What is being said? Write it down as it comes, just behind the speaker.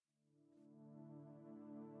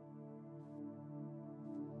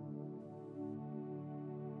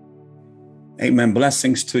Amen.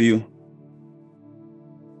 Blessings to you.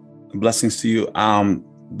 Blessings to you.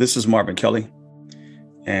 This is Marvin Kelly,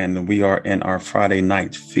 and we are in our Friday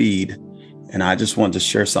night feed. And I just wanted to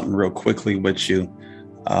share something real quickly with you.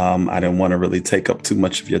 I didn't want to really take up too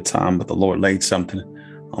much of your time, but the Lord laid something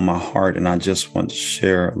on my heart, and I just want to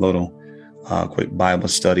share a little quick Bible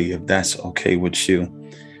study, if that's okay with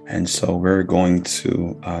you. And so we're going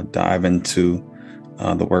to dive into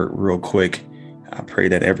the word real quick. I pray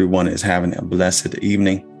that everyone is having a blessed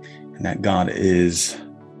evening and that God is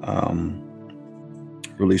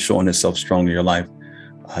really showing himself strong in your life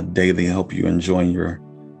daily. I hope you enjoying your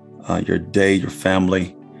day, your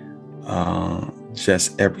family,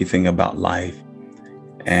 just everything about life.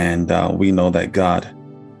 And we know that God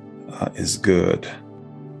is good.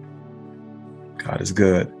 God is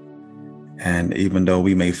good. And even though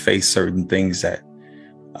we may face certain things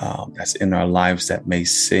that's in our lives that may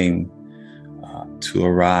seem to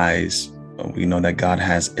arise, we know that God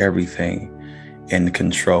has everything in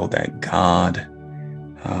control, that God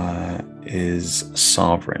is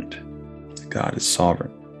sovereign. God is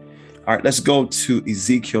sovereign. All right, let's go to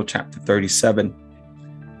Ezekiel chapter 37.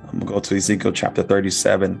 I'm going to go to Ezekiel chapter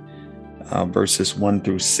 37, verses 1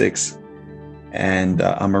 through 6. And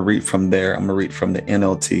I'm going to read from there. I'm going to read from the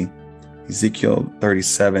NLT, Ezekiel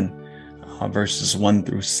 37, verses 1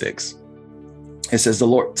 through 6. It says, the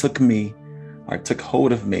Lord took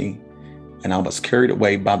hold of me, and I was carried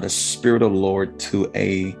away by the Spirit of the Lord to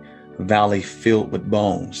a valley filled with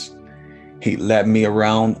bones. He led me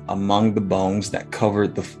around among the bones that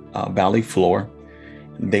covered the valley floor.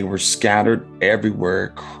 They were scattered everywhere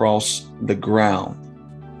across the ground.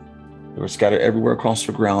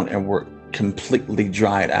 And were completely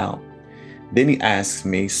dried out. Then he asked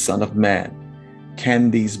me, Son of man, can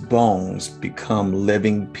these bones become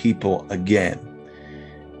living people again?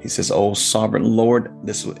 He says, O sovereign Lord,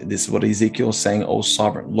 this is what Ezekiel is saying. O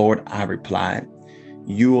sovereign Lord, I replied,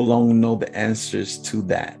 you alone know the answers to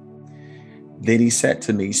that. Then he said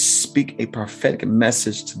to me, speak a prophetic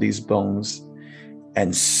message to these bones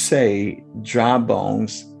and say, dry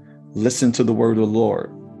bones, listen to the word of the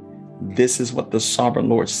Lord. This is what the sovereign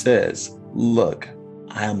Lord says. Look,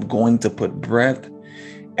 I am going to put breath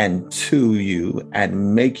into you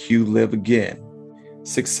and make you live again.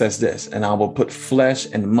 6 says this, and I will put flesh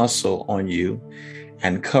and muscle on you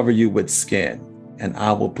and cover you with skin, and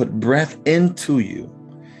I will put breath into you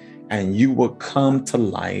and you will come to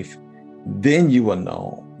life. Then you will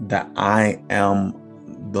know that I am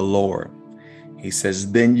the Lord. He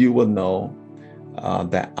says, then you will know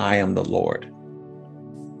that I am the Lord.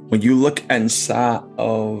 When you look inside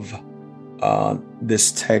of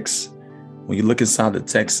this text, we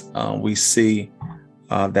see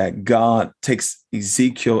that God takes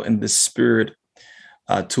Ezekiel in the spirit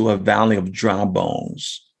to a valley of dry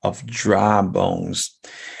bones.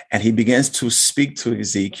 And he begins to speak to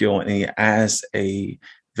Ezekiel, and he asks a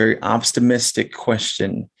very optimistic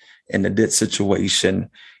question in the dead situation.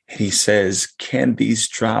 He says, can these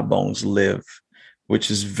dry bones live? Which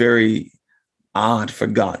is very odd for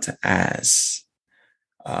God to ask,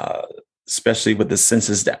 especially with the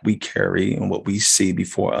senses that we carry and what we see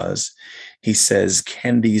before us. He says,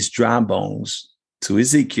 can these dry bones, to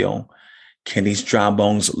Ezekiel, can these dry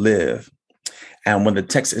bones live? And when the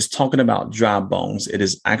text is talking about dry bones, it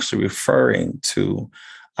is actually referring to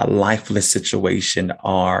a lifeless situation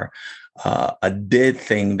or a dead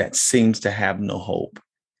thing that seems to have no hope.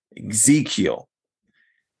 Ezekiel,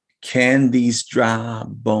 can these dry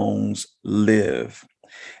bones live?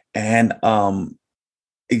 And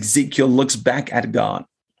Ezekiel looks back at God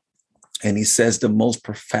and he says the most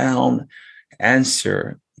profound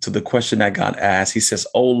answer to the question that God asked. He says,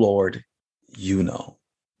 oh Lord, you know.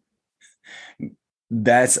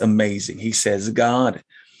 That's amazing. He says, God,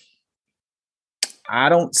 I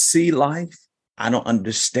don't see life. I don't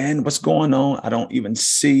understand what's going on. I don't even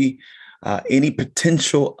see any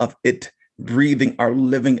potential of it breathing or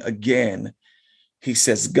living again. He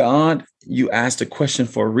says, God, you asked a question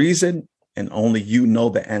for a reason, and only you know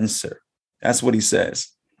the answer. That's what he says.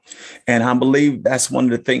 And I believe that's one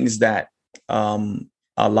of the things that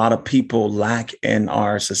a lot of people lack in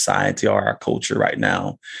our society or our culture right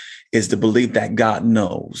now, is the belief that God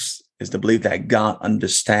knows, is the belief that God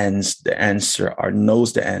understands the answer or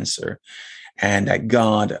knows the answer, and that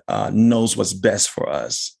God knows what's best for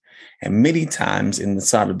us. And many times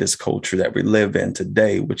inside of this culture that we live in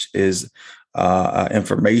today, which is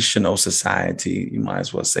informational society, you might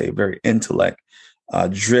as well say very intellect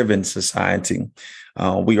driven society,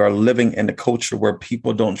 we are living in a culture where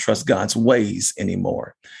people don't trust God's ways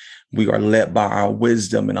anymore. We are led by our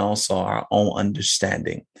wisdom and also our own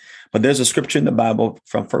understanding. But there's a scripture in the Bible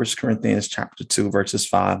from 1 Corinthians chapter 2, verses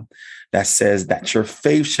 5, that says that your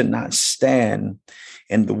faith should not stand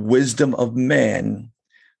in the wisdom of man,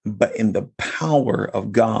 but in the power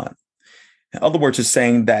of God. In other words, it's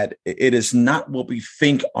saying that it is not what we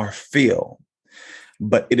think or feel,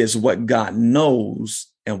 but it is what God knows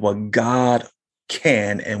and what God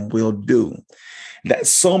can and will do. That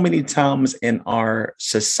so many times in our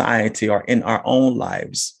society or in our own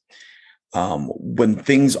lives, when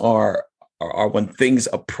things are or when things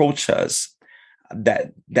approach us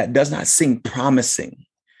that does not seem promising,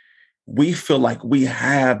 we feel like we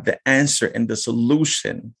have the answer and the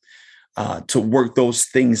solution to work those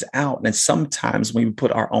things out. And sometimes when we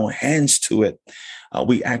put our own hands to it,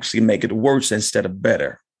 we actually make it worse instead of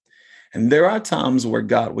better. And there are times where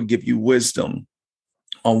God will give you wisdom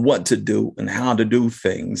on what to do and how to do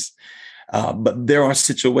things. But there are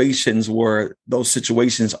situations where those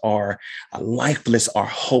situations are lifeless or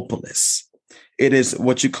hopeless. It is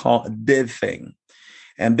what you call a dead thing.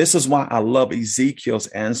 And this is why I love Ezekiel's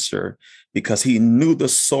answer, because he knew the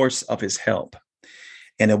source of his help.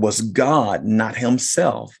 And it was God, not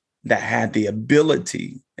himself, that had the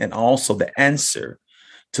ability and also the answer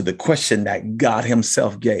to the question that God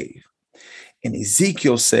himself gave. And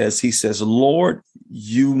Ezekiel says, Lord,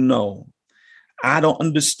 you know. I don't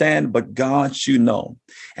understand, but God, you know.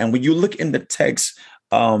 And when you look in the text,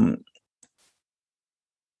 and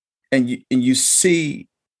you see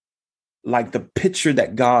like the picture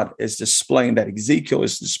that God is displaying, that Ezekiel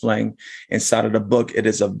is displaying inside of the book, it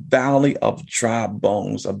is a valley of dry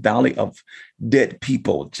bones, a valley of dead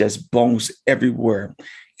people, just bones everywhere.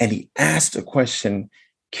 And he asked the question,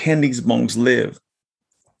 can these bones live?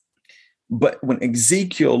 But when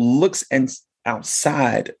Ezekiel looks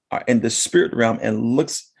outside in the spirit realm and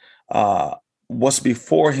looks what's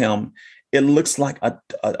before him, it looks like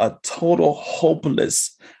a total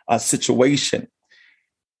hopeless situation.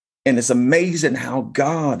 And it's amazing how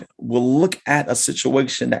God will look at a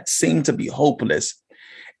situation that seemed to be hopeless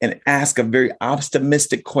and ask a very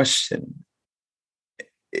optimistic question.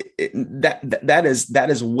 That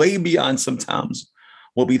is way beyond sometimes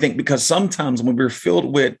what we think, because sometimes when we're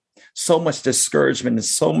filled with so much discouragement and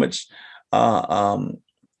so much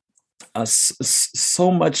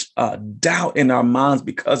doubt in our minds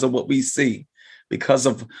because of what we see,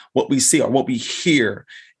 or what we hear,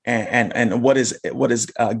 and what is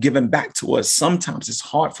given back to us. Sometimes it's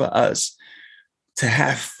hard for us to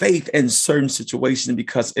have faith in certain situations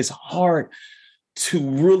because it's hard to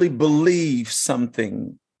really believe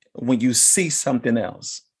something when you see something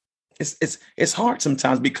else. It's hard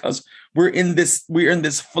sometimes because we're in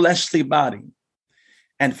this fleshly body.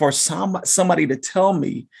 And for somebody to tell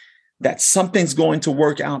me that something's going to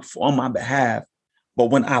work out on my behalf, but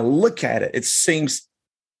when I look at it, it seems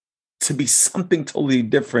to be something totally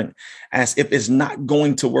different, as if it's not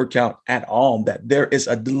going to work out at all, that there is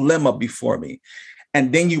a dilemma before me.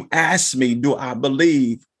 And then you ask me, do I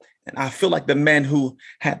believe? And I feel like the man who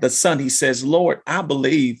had the son, he says, Lord, I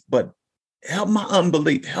believe, but help my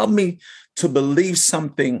unbelief. Help me to believe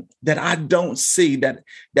something that I don't see, that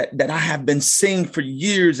I have been seeing for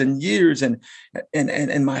years and years. And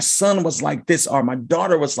my son was like this, or my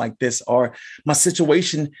daughter was like this, or my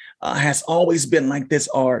situation has always been like this,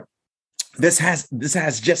 or this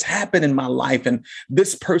has just happened in my life, and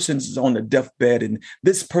this person is on the deathbed, and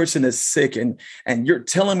this person is sick, and you're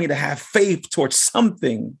telling me to have faith towards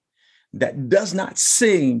something that does not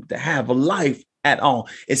seem to have a life at all.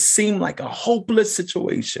 It seemed like a hopeless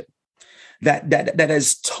situation that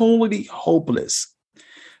is totally hopeless.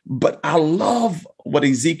 But I love what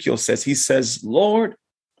Ezekiel says. He says, Lord,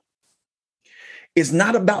 it's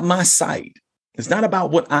not about my sight. It's not about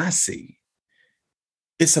what I see.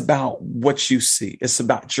 It's about what you see. It's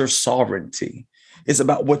about your sovereignty. It's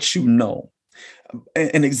about what you know.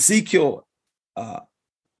 And Ezekiel,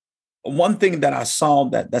 one thing that I saw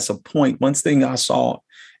that's a point, one thing I saw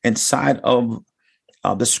inside of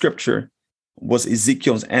the scripture was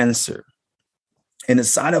Ezekiel's answer. And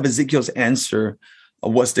inside of Ezekiel's answer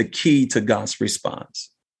was the key to God's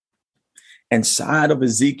response. Inside of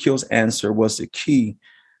Ezekiel's answer was the key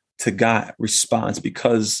to God's response,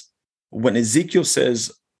 because when Ezekiel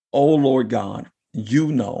says, oh, Lord God,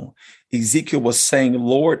 you know, Ezekiel was saying,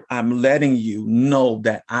 Lord, I'm letting you know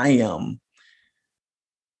that I am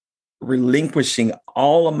relinquishing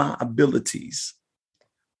all of my abilities,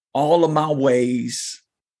 all of my ways,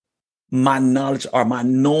 my knowledge or my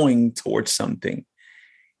knowing towards something.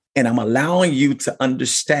 And I'm allowing you to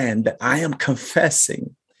understand that I am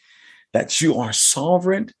confessing that you are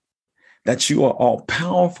sovereign, that you are all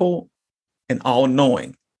powerful and all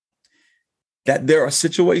knowing. that there are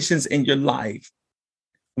situations in your life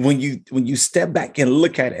when you step back and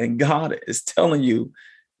look at it and God is telling you,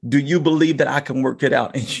 do you believe that I can work it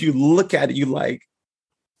out? And you look at it, you like,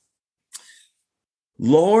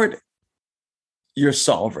 Lord, you're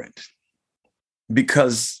sovereign,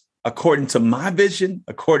 because according to my vision,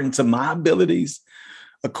 according to my abilities,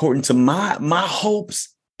 according to my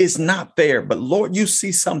hopes, it's not there. But Lord, you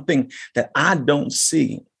see something that I don't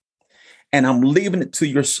see. And I'm leaving it to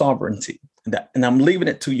your sovereignty. And I'm leaving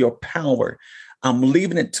it to your power. I'm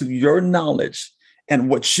leaving it to your knowledge and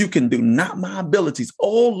what you can do, not my abilities.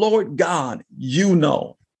 Oh, Lord God, you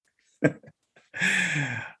know.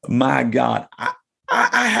 My God,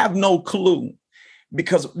 I have no clue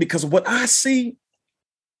because what I see,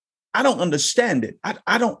 I don't understand it.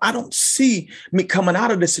 I don't see me coming out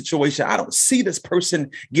of this situation. I don't see this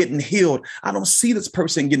person getting healed. I don't see this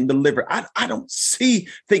person getting delivered. I don't see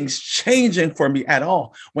things changing for me at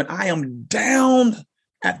all. When I am down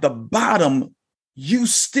at the bottom, you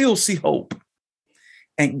still see hope.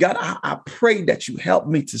 And God, I pray that you help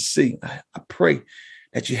me to see. I pray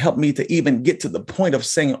that you help me to even get to the point of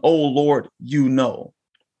saying, oh, Lord, you know.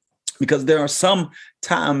 Because there are some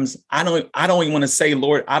times I don't even want to say,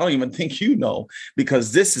 Lord, I don't even think you know,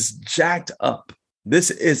 because this is jacked up.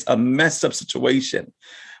 This is a messed up situation.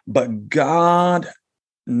 But God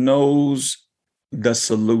knows the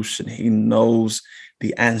solution. He knows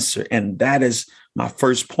the answer. And that is my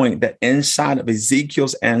first point, that inside of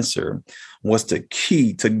Ezekiel's answer was the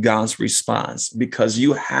key to God's response, because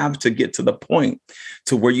you have to get to the point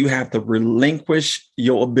to where you have to relinquish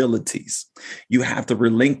your abilities. You have to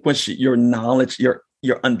relinquish your knowledge, your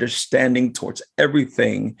understanding towards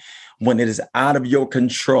everything when it is out of your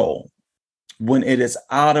control. When it is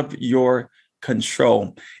out of your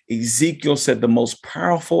control. Ezekiel said the most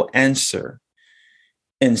powerful answer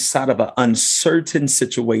inside of an uncertain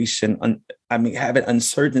situation, having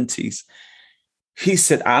uncertainties. He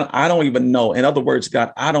said, I don't even know. In other words,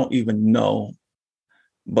 God, I don't even know.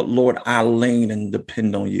 But Lord, I lean and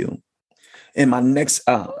depend on you. And my next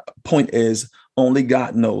point is only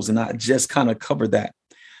God knows. And I just kind of covered that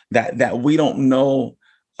we don't know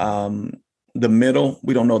the middle.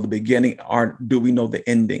 We don't know the beginning, or do we know the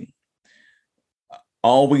ending?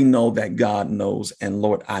 All we know that God knows. And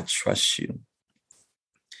Lord, I trust you.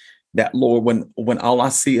 That Lord, when all I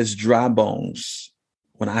see is dry bones,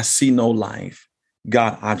 when I see no life,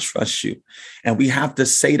 God, I trust you. And we have to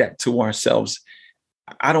say that to ourselves.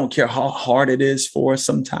 I don't care how hard it is for us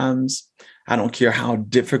sometimes. I don't care how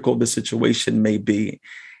difficult the situation may be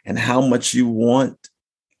and how much you want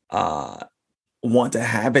to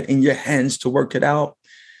have it in your hands to work it out.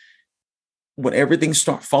 When everything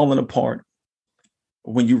starts falling apart,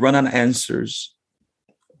 when you run out of answers,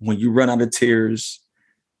 when you run out of tears,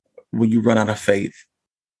 when you run out of faith,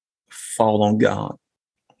 fall on God.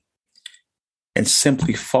 And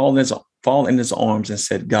simply fall in his arms and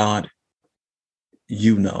said, God,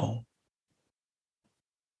 you know.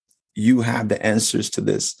 You have the answers to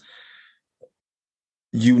this.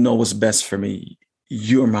 You know what's best for me.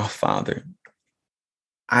 You're my Father.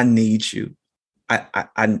 I need you.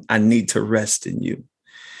 I need to rest in you.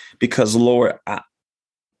 Because, Lord,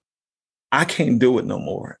 I can't do it no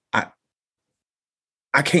more.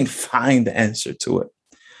 I can't find the answer to it.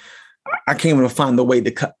 I can't even find the way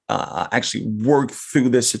to actually work through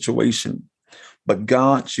this situation. But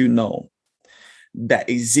God, you know, that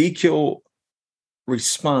Ezekiel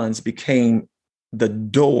response became the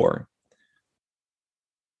door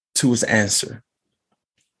to his answer.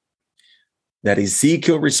 That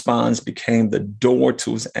Ezekiel response became the door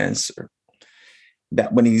to his answer.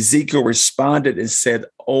 That when Ezekiel responded and said,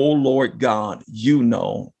 oh, Lord God, you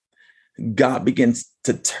know, God begins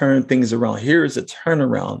to turn things around. Here is a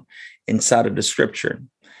turnaround inside of the scripture,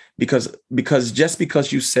 because just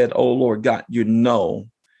because you said, oh, Lord God, you know,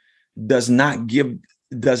 does not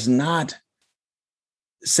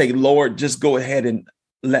say, Lord, just go ahead and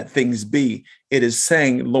let things be. It is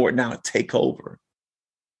saying, Lord, now take over.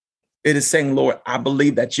 It is saying, Lord, I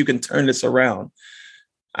believe that you can turn this around.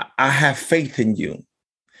 I have faith in you.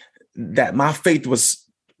 That my faith was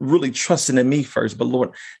really trusting in me first, but Lord,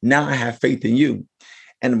 now I have faith in you.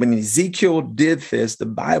 And when Ezekiel did this, the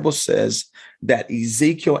Bible says that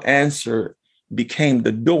Ezekiel answer became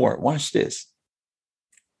the door. Watch this.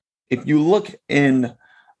 If you look in,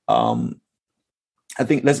 I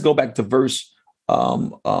think, let's go back to verse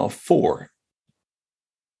 4.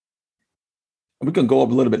 We can go up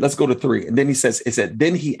a little bit. Let's go to 3. And then it said,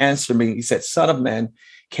 then he answered me. He said, Son of man,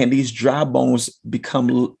 can these dry bones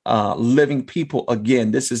become living people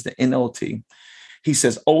again? This is the NLT. He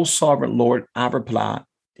says, oh, sovereign Lord, I replied,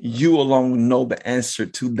 you alone know the answer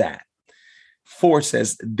to that. 4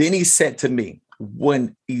 says, then he said to me,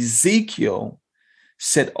 when Ezekiel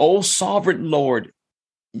said, "O sovereign Lord,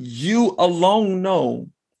 you alone know,"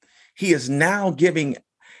 he is now giving,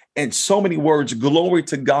 in so many words, glory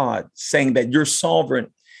to God, saying that you're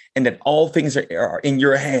sovereign and that all things are in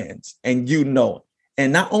your hands and you know.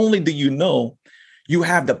 And not only do you know, you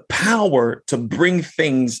have the power to bring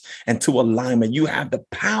things into alignment. You have the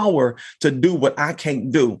power to do what I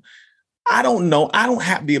can't do. I don't know. I don't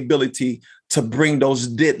have the ability to bring those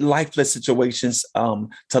dead, lifeless situations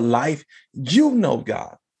to life. You know,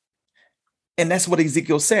 God. And that's what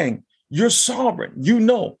Ezekiel's saying. You're sovereign. You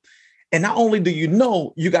know. And not only do you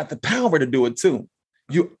know, you got the power to do it too.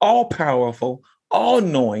 You're all powerful, all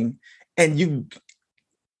knowing, and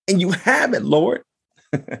you have it, Lord.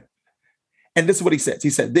 And this is what he says. He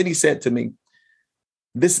said, then he said to me,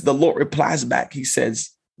 the Lord replies back. He says,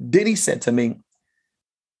 then he said to me,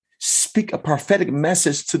 speak a prophetic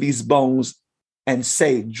message to these bones and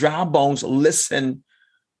say, dry bones, listen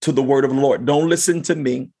to the word of the Lord. Don't listen to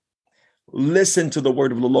me. Listen to the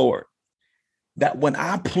word of the Lord. That when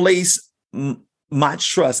I place my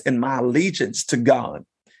trust and my allegiance to God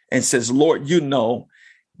and says, Lord, you know,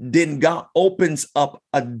 then God opens up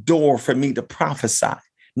a door for me to prophesy.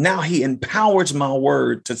 Now he empowers my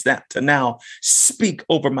word to now speak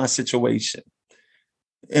over my situation.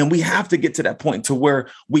 And we have to get to that point to where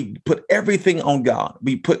we put everything on God.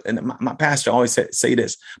 We put, and my pastor always say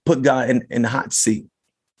this, put God in the hot seat.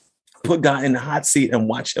 Put God in the hot seat and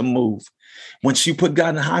watch him move. Once you put God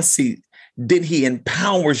in the hot seat, then he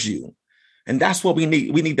empowers you. And that's what we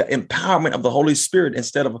need. We need the empowerment of the Holy Spirit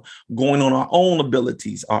instead of going on our own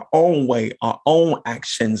abilities, our own way, our own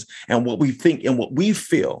actions, and what we think and what we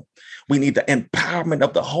feel. We need the empowerment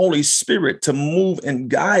of the Holy Spirit to move and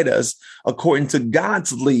guide us according to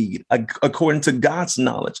God's lead, according to God's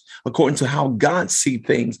knowledge, according to how God sees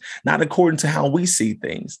things, not according to how we see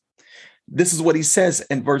things. This is what he says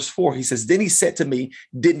in verse 4. He says, then he said to me,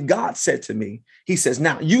 then God said to me, he says,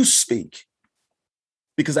 now you speak.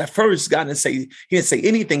 Because at first, God he didn't say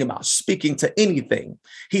anything about speaking to anything.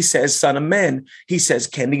 He says, son of man, he says,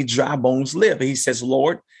 can these dry bones live? And he says,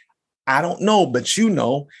 Lord, I don't know, but you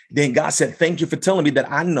know. Then God said, thank you for telling me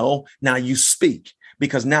that I know. Now you speak,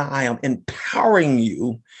 because now I am empowering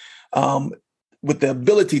you with the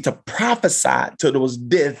ability to prophesy to those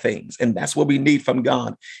dead things. And that's what we need from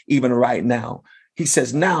God, even right now. He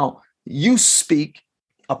says, now you speak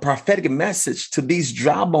a prophetic message to these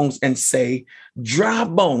dry bones and say, dry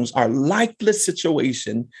bones are lifeless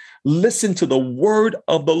situation. Listen to the word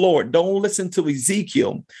of the Lord. Don't listen to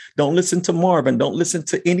Ezekiel. Don't listen to Marvin. Don't listen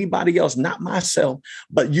to anybody else, not myself,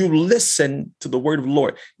 but you listen to the word of the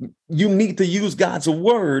Lord. You need to use God's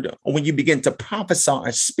word when you begin to prophesy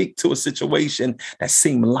or speak to a situation that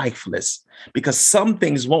seems lifeless, because some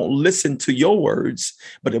things won't listen to your words,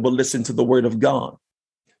 but it will listen to the word of God.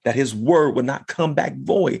 That his word will not come back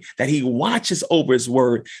void, that he watches over his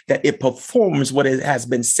word, that it performs what it has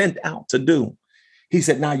been sent out to do. He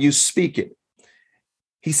said, now you speak it.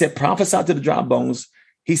 He said, prophesy to the dry bones.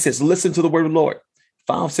 He says, listen to the word of the Lord.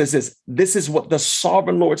 5 says this is what the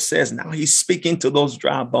sovereign Lord says. Now he's speaking to those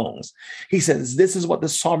dry bones. He says, this is what the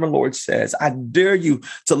sovereign Lord says. I dare you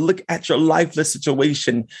to look at your lifeless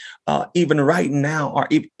situation, even right now, or,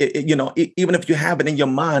 even if you have it in your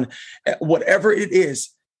mind, whatever it is,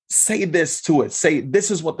 say this to it. Say,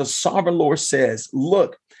 this is what the sovereign Lord says.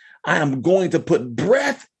 Look, I am going to put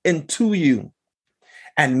breath into you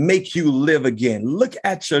and make you live again. Look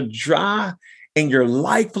at your dry and your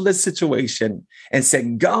lifeless situation and say,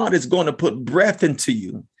 God is going to put breath into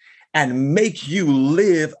you and make you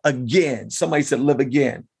live again. Somebody said, live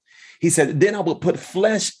again. He said, then I will put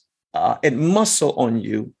flesh and muscle on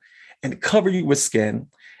you and cover you with skin.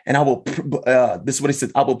 And I will, this is what he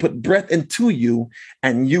said, I will put breath into you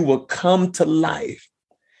and you will come to life.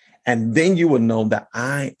 And then you will know that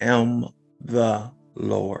I am the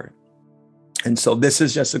Lord. And so this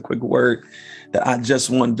is just a quick word that I just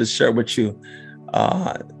wanted to share with you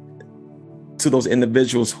to those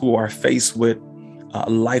individuals who are faced with a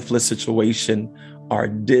lifeless situation or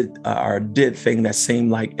did thing that seemed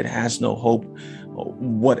like it has no hope,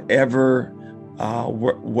 whatever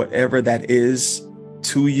that is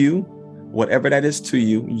to you,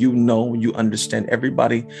 you understand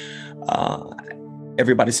everybody's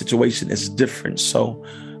situation is different. So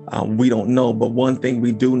we don't know. But one thing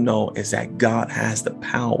we do know is that God has the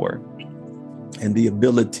power and the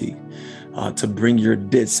ability to bring your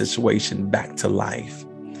dead situation back to life.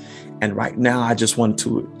 And right now, I just want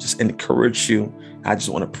to encourage you. I just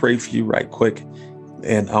want to pray for you right quick.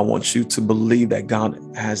 And I want you to believe that God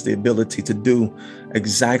has the ability to do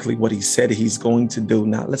exactly what he said he's going to do.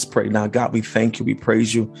 Now let's pray. Now, God, we thank you. We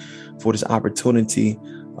praise you for this opportunity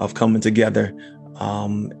of coming together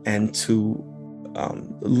and to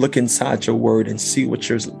look inside your word and see what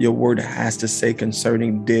your word has to say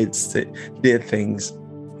concerning dead things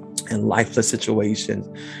and lifeless situations.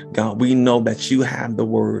 God, we know that you have the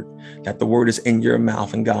word, that the word is in your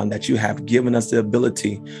mouth, and God, that you have given us the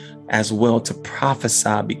ability as well to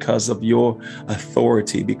prophesy because of your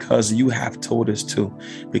authority, because you have told us to,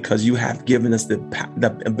 because you have given us the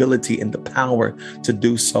ability and the power to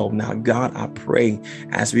do so. Now, God, I pray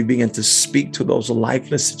as we begin to speak to those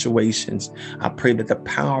lifeless situations, I pray that the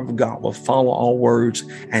power of God will follow our words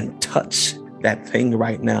and touch that thing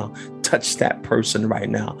right now. Touch that person right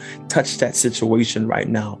now. Touch that situation right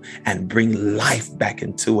now and bring life back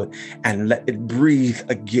into it and let it breathe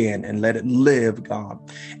again and let it live, God.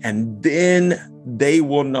 And then they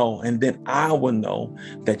will know, and then I will know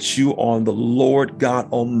that you are the Lord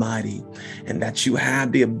God Almighty and that you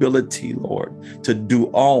have the ability, Lord, to do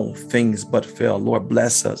all things but fail. Lord,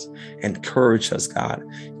 bless us, encourage us, God.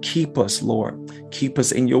 Keep us, Lord. Keep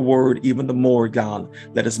us in your word even the more, God.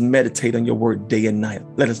 Let us meditate on your word day and night.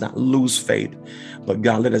 Let us not lose faith, but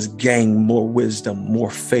God, let us gain more wisdom, more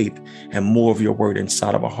faith, and more of your word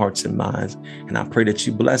inside of our hearts and minds. And I pray that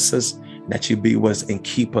you bless us, that you be with us and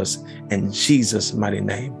keep us in Jesus' mighty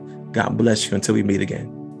name. God bless you until we meet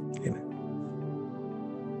again.